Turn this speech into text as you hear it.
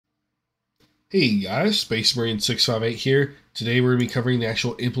Hey guys, Space Marine 658 here. Today we're going to be covering the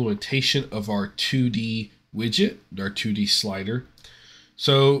actual implementation of our 2D widget, our 2D slider.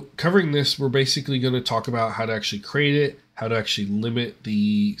 So covering this, we're basically going to talk about how to actually create it, how to actually limit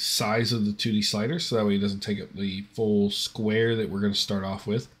the size of the 2D slider so that way it doesn't take up the full square that we're going to start off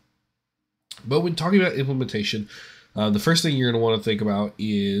with. But when talking about implementation, the first thing you're going to want to think about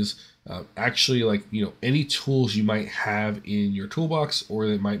is actually any tools you might have in your toolbox or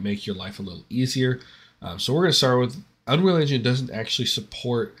that might make your life a little easier. So we're going to start with Unreal Engine doesn't actually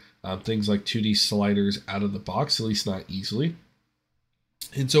support things like 2D sliders out of the box, at least not easily.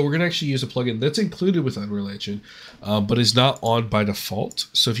 And so we're going to actually use a plugin that's included with Unreal Engine, but is not on by default.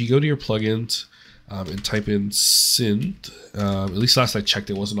 So if you go to your plugins and type in synth, at least last I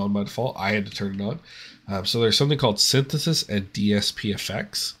checked it wasn't on by default. I had to turn it on. So there's something called synthesis and DSP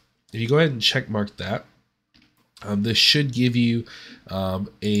effects. If you go ahead and check mark that, this should give you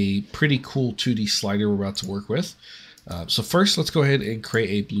a pretty cool 2D slider we're about to work with. So first, let's go ahead and create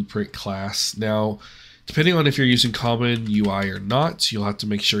a blueprint class. Now, depending on if you're using common UI or not, you'll have to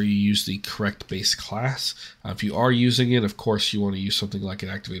make sure you use the correct base class. If you are using it, of course, you want to use something like an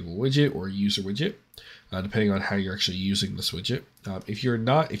activatable widget or a user widget, depending on how you're actually using this widget. If you're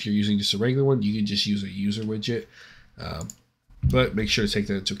using just a regular one, you can just use a user widget. But make sure to take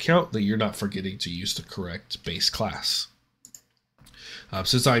that into account that you're not forgetting to use the correct base class.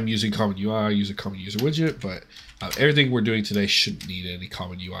 Since I'm using common UI, I use a common user widget, but everything we're doing today shouldn't need any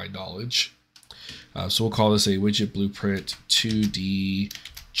common UI knowledge. So we'll call this a widget blueprint 2D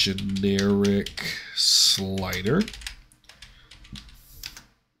generic slider.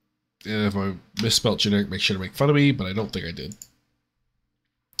 And if I misspelled generic, make sure to make fun of me, but I don't think I did.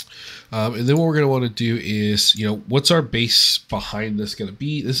 And then what we're going to want to do is, what's our base behind this going to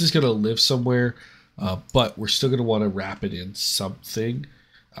be? This is going to live somewhere, but we're still going to want to wrap it in something.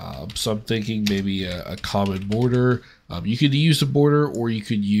 So I'm thinking maybe a common border. You could use a border or you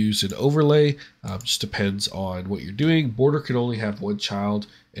could use an overlay. Just depends on what you're doing. Border can only have one child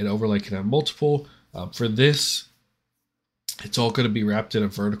and overlay can have multiple. For this, it's all going to be wrapped in a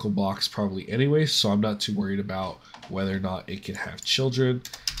vertical box probably anyway, so I'm not too worried about whether or not it can have children.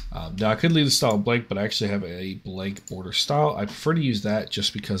 Now I could leave the style blank, but I actually have a blank border style. I prefer to use that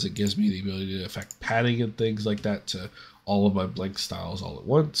just because it gives me the ability to affect padding and things like that to all of my blank styles all at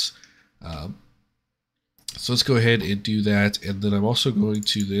once. So let's go ahead and do that. And then I'm also going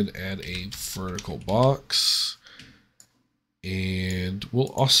to then add a vertical box. And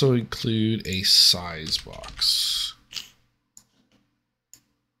we'll also include a size box.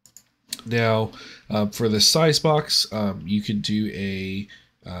 Now, for the size box, you can do a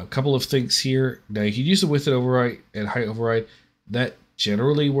couple of things here. Now you can use the width override and height override. That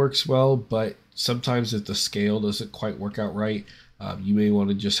generally works well, but sometimes if the scale doesn't quite work out right, you may want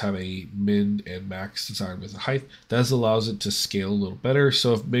to just have a min and max desired width and height. That allows it to scale a little better.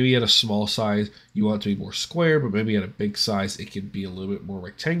 So if maybe at a small size you want it to be more square, but maybe at a big size it can be a little bit more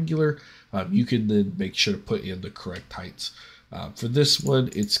rectangular, you can then make sure to put in the correct heights. For this one,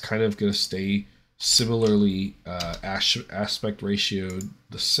 it's kind of going to stay similarly aspect ratio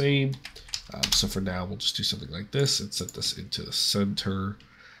the same. So for now, we'll just do something like this and set this into the center.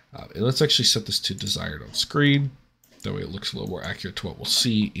 And let's actually set this to desired on screen. That way it looks a little more accurate to what we'll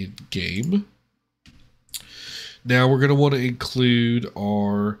see in game. Now we're going to want to include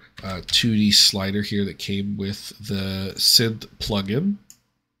our 2D slider here that came with the synth plugin.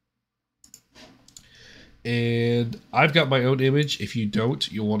 And I've got my own image. If you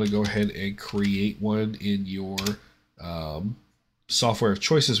don't, you'll want to go ahead and create one in your software of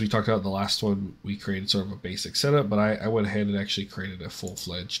choices. We talked about the last one, we created sort of a basic setup, but I went ahead and actually created a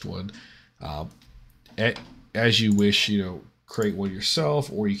full-fledged one. As you wish, create one yourself,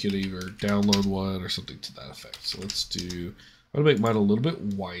 or you could either download one or something to that effect. So let's do, I'm going to make mine a little bit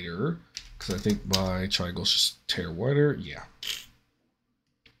wider because I think my triangle's just tear wider. Yeah.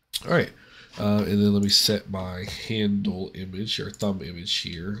 All right. And then let me set my handle image or thumb image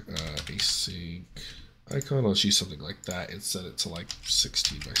here, async icon. I'll use something like that and set it to like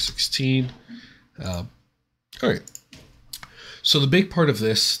 16 by 16. All right. So the big part of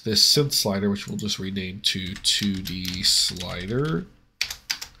this synth slider, which we'll just rename to 2D slider,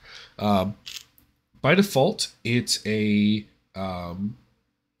 by default, it's a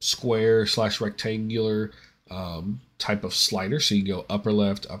square / rectangular type of slider. So you can go upper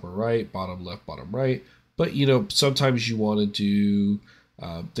left, upper right, bottom left, bottom right. But sometimes you want to do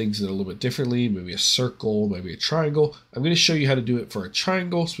things that are a little bit differently, maybe a circle, maybe a triangle. I'm going to show you how to do it for a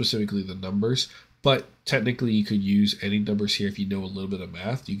triangle, specifically the numbers. But technically you could use any numbers here if you know a little bit of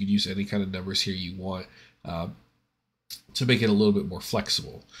math. You could use any kind of numbers here you want to make it a little bit more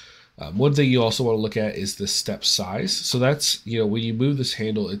flexible. One thing you also want to look at is the step size. So that's, when you move this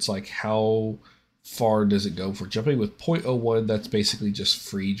handle, it's like how far does it go. For jumping with 0.01, that's basically just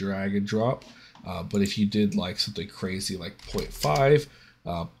free drag and drop. But if you did like something crazy like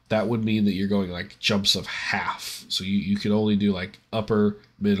 0.5, that would mean that you're going like jumps of half. So you can only do like upper,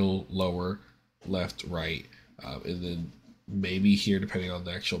 middle, lower, left, right, and then maybe here depending on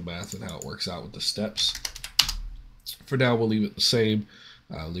the actual math and how it works out with the steps. For now, we'll leave it the same.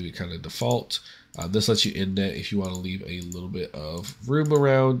 Leave it kind of default. This lets you indent if you want to leave a little bit of room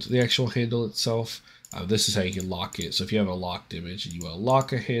around the actual handle itself. This is how you can lock it. So if you have a locked image and you want to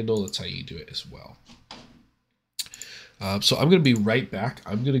lock a handle, that's how you do it as well. So I'm going to be right back.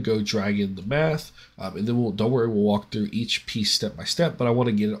 I'm going to go drag in the math, and then don't worry, we'll walk through each piece step by step, but I want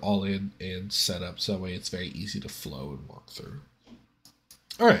to get it all in and set up so that way it's very easy to flow and walk through.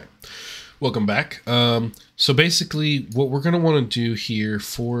 All right, welcome back. So basically what we're going to want to do here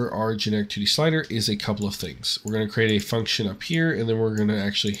for our generic 2D slider is a couple of things. We're going to create a function up here, and then we're going to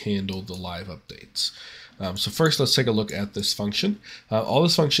actually handle the live updates. So first, let's take a look at this function. All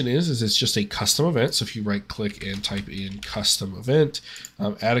this function is it's just a custom event. So if you right click and type in custom event,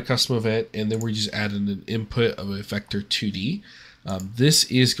 add a custom event, and then we're just adding an input of a vector 2D. This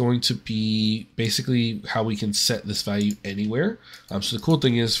is going to be basically how we can set this value anywhere. So the cool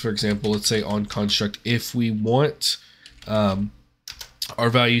thing is, for example, let's say on construct, if we want our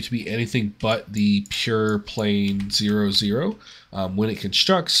value to be anything but the pure plain 0, 0, when it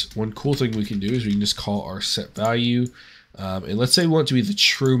constructs, one cool thing we can do is we can just call our set value. And let's say we want it to be the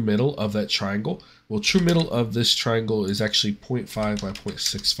true middle of that triangle. Well, true middle of this triangle is actually 0.5 by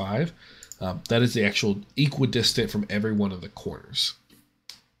 0.65. That is the actual equidistant from every one of the corners.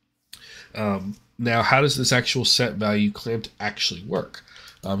 Now, how does this actual set value clamped actually work?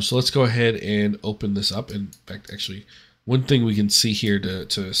 So let's go ahead and open this up. In fact, actually, one thing we can see here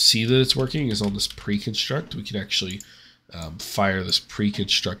to see that it's working is on this pre-construct. We can actually fire this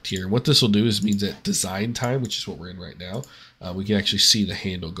pre-construct here. And what this will do is means at design time, which is what we're in right now, we can actually see the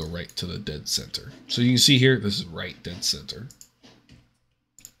handle go right to the dead center. So you can see here, this is right dead center.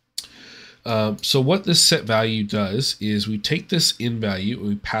 So what this set value does is we take this in value and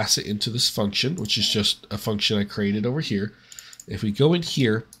we pass it into this function, which is just a function I created over here. If we go in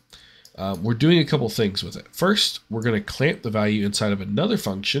here, we're doing a couple things with it. First, we're going to clamp the value inside of another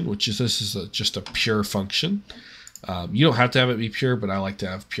function, which is just a pure function. You don't have to have it be pure, but I like to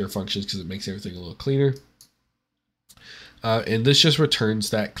have pure functions because it makes everything a little cleaner. And this just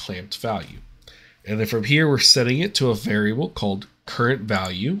returns that clamped value. And then from here, we're setting it to a variable called current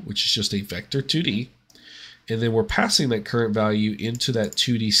value, which is just a vector 2D. And then we're passing that current value into that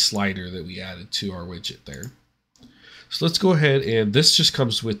 2D slider that we added to our widget there. So let's go ahead, and this just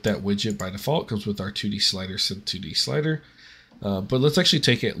comes with that widget by default, comes with our 2D slider, synth 2D slider. But let's actually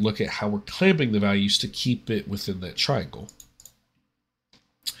take a look at how we're clamping the values to keep it within that triangle.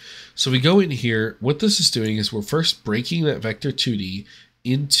 So we go in here, what this is doing is we're first breaking that vector 2D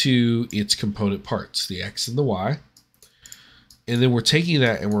into its component parts, the X and the Y. And then we're taking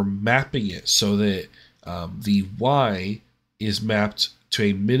that and we're mapping it so that the Y is mapped to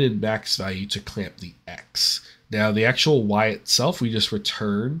a min and max value to clamp the X. Now the actual Y itself, we just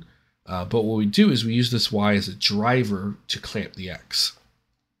return, but what we do is we use this Y as a driver to clamp the X.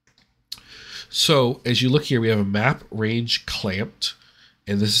 So as you look here, we have a map range clamped,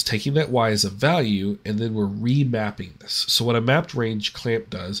 and this is taking that Y as a value, and then we're remapping this. So what a mapped range clamp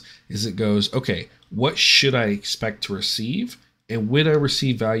does is it goes, okay, what should I expect to receive? And when I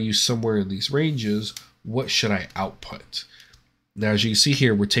receive values somewhere in these ranges, what should I output? Now, as you can see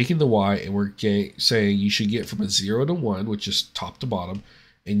here, we're taking the Y and we're saying you should get from a 0 to 1, which is top to bottom,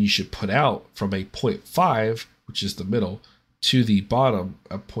 and you should put out from a 0.5, which is the middle, to the bottom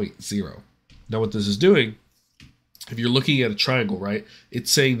of 0.0. Now, what this is doing, if you're looking at a triangle, right,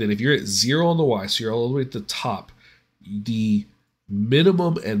 it's saying that if you're at 0 on the Y, so you're all the way at the top, the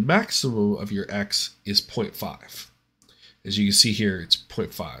minimum and maximum of your X is 0.5. As you can see here, it's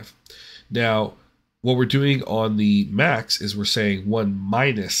 0.5. Now, what we're doing on the max is we're saying 1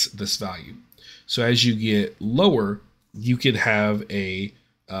 minus this value. So as you get lower, you can have a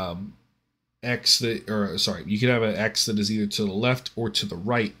X that, or sorry, you can have an X that is either to the left or to the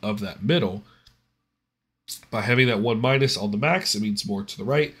right of that middle. By having that 1 minus on the max, it means more to the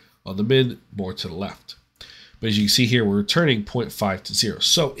right. On the min, more to the left. But as you can see here, we're returning 0.5 to 0.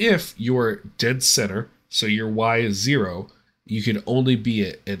 So if you're dead center, so your Y is 0, you can only be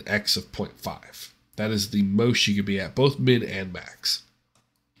at an X of 0.5. That is the most you could be at, both min and max.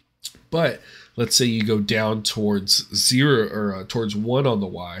 But let's say you go down towards 0 or towards 1 on the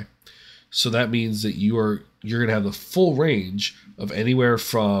Y. So that means that you're going to have the full range of anywhere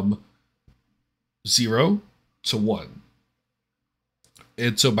from 0 to 1.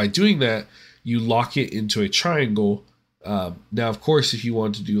 And so by doing that, you lock it into a triangle. Now, of course, if you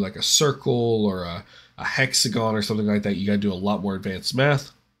want to do like a circle or a hexagon or something like that, you got to do a lot more advanced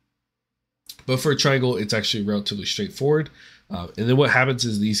math. But for a triangle, it's actually relatively straightforward. And then what happens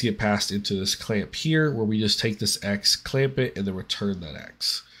is these get passed into this clamp here, where we just take this X, clamp it, and then return that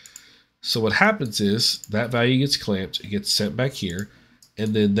X. So what happens is that value gets clamped, it gets sent back here,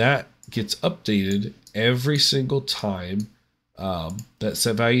 and then that gets updated every single time. That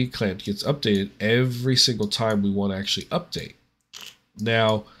set value clamped gets updated every single time we want to actually update.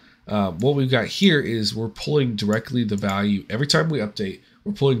 Now, what we've got here is we're pulling directly the value. Every time we update,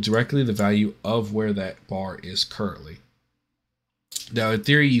 we're pulling directly the value of where that bar is currently. Now, in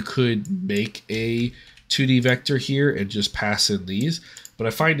theory, you could make a 2D vector here and just pass in these, but I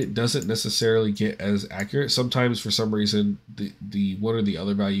find it doesn't necessarily get as accurate. Sometimes, for some reason, the one or the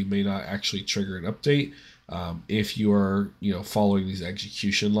other value may not actually trigger an update if you are following these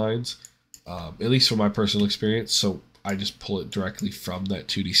execution lines, at least from my personal experience. So I just pull it directly from that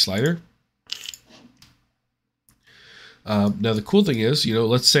 2D slider. Now the cool thing is,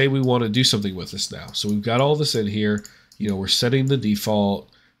 let's say we want to do something with this now. So we've got all this in here. We're setting the default.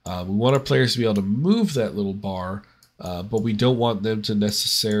 We want our players to be able to move that little bar, but we don't want them to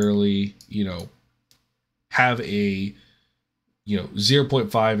necessarily, have a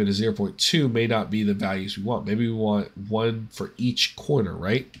 0.5 and a 0.2 may not be the values we want. Maybe we want one for each corner,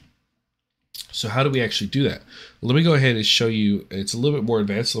 right? So how do we actually do that? Well, let me go ahead and show you. It's a little bit more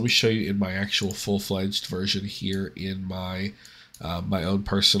advanced. Let me show you in my actual full-fledged version here in my my own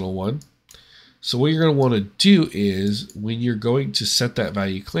personal one. So what you're going to want to do is when you're going to set that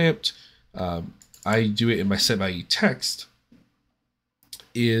value clamped, I do it in my set value text,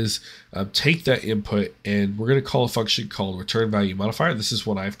 is take that input and we're going to call a function called return value modifier. This is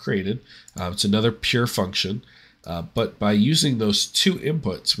what I've created. It's another pure function. But by using those two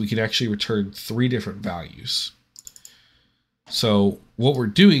inputs, we can actually return 3 different values. So what we're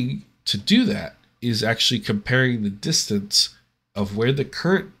doing to do that is actually comparing the distance of where the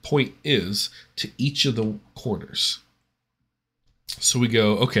current point is to each of the corners. So we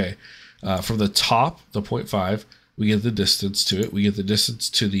go, okay, from the top, the 0.5, we get the distance to it. We get the distance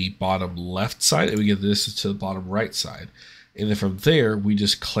to the bottom left side, and we get the distance to the bottom right side. And then from there, we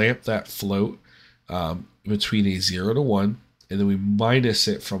just clamp that float between a 0 to 1, and then we minus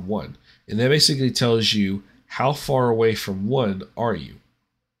it from 1. And that basically tells you how far away from 1 are you.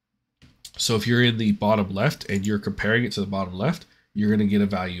 So if you're in the bottom left and you're comparing it to the bottom left, you're going to get a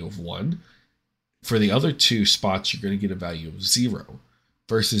value of 1. For the other 2 spots, you're going to get a value of 0.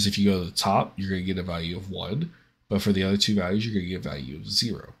 Versus if you go to the top, you're going to get a value of 1. But for the other 2 values, you're going to get a value of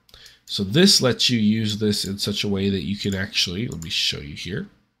 0. So this lets you use this in such a way that you can actually, let me show you here.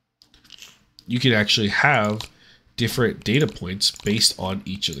 You can actually have different data points based on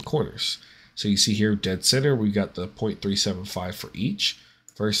each of the corners. So you see here, dead center, we got the 0.375 for each.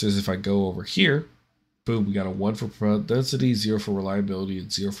 Versus if I go over here, boom, we got a 1 for product density, 0 for reliability,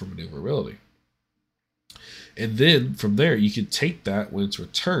 and 0 for maneuverability. And then from there, you can take that when it's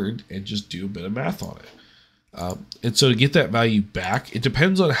returned and just do a bit of math on it. And so to get that value back, it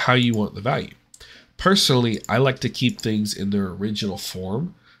depends on how you want the value. Personally, I like to keep things in their original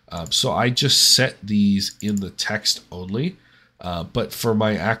form. So I just set these in the text only. But for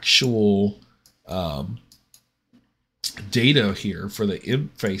my actual data here, for the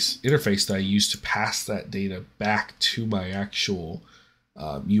interface that I use to pass that data back to my actual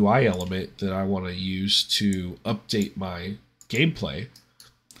UI element that I want to use to update my gameplay,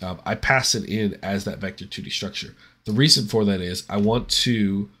 I pass it in as that vector 2D structure. The reason for that is I want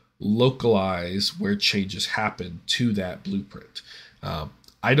to localize where changes happen to that blueprint.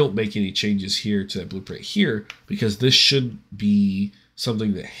 I don't make any changes here to that blueprint here because this should be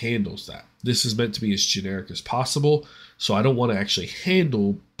something that handles that. This is meant to be as generic as possible, so I don't want to actually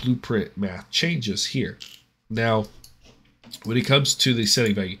handle blueprint math changes here. Now, when it comes to the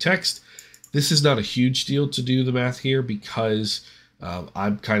setting value text, this is not a huge deal to do the math here because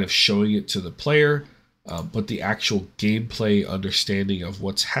I'm kind of showing it to the player, but the actual gameplay understanding of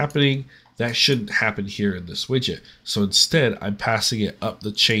what's happening, that shouldn't happen here in this widget. So instead, I'm passing it up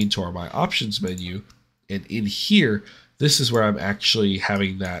the chain to my options menu, and in here, this is where I'm actually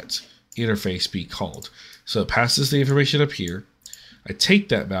having that interface be called. So it passes the information up here. I take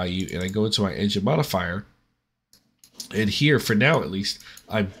that value and I go into my engine modifier. And here, for now at least,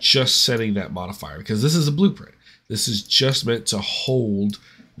 I'm just setting that modifier because this is a blueprint. This is just meant to hold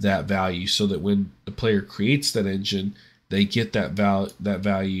that value so that when the player creates that engine, they get that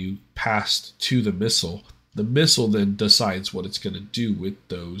value passed to the missile. The missile then decides what it's going to do with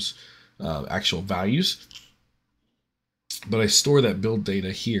those actual values. But I store that build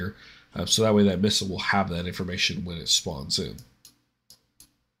data here, so that way that missile will have that information when it spawns in.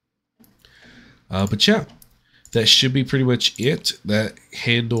 But yeah, that should be pretty much it. That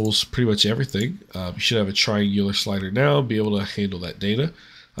handles pretty much everything. You should have a triangular slider now and be able to handle that data.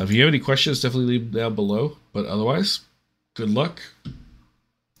 If you have any questions, definitely leave them down below. But otherwise, good luck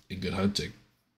and good hunting.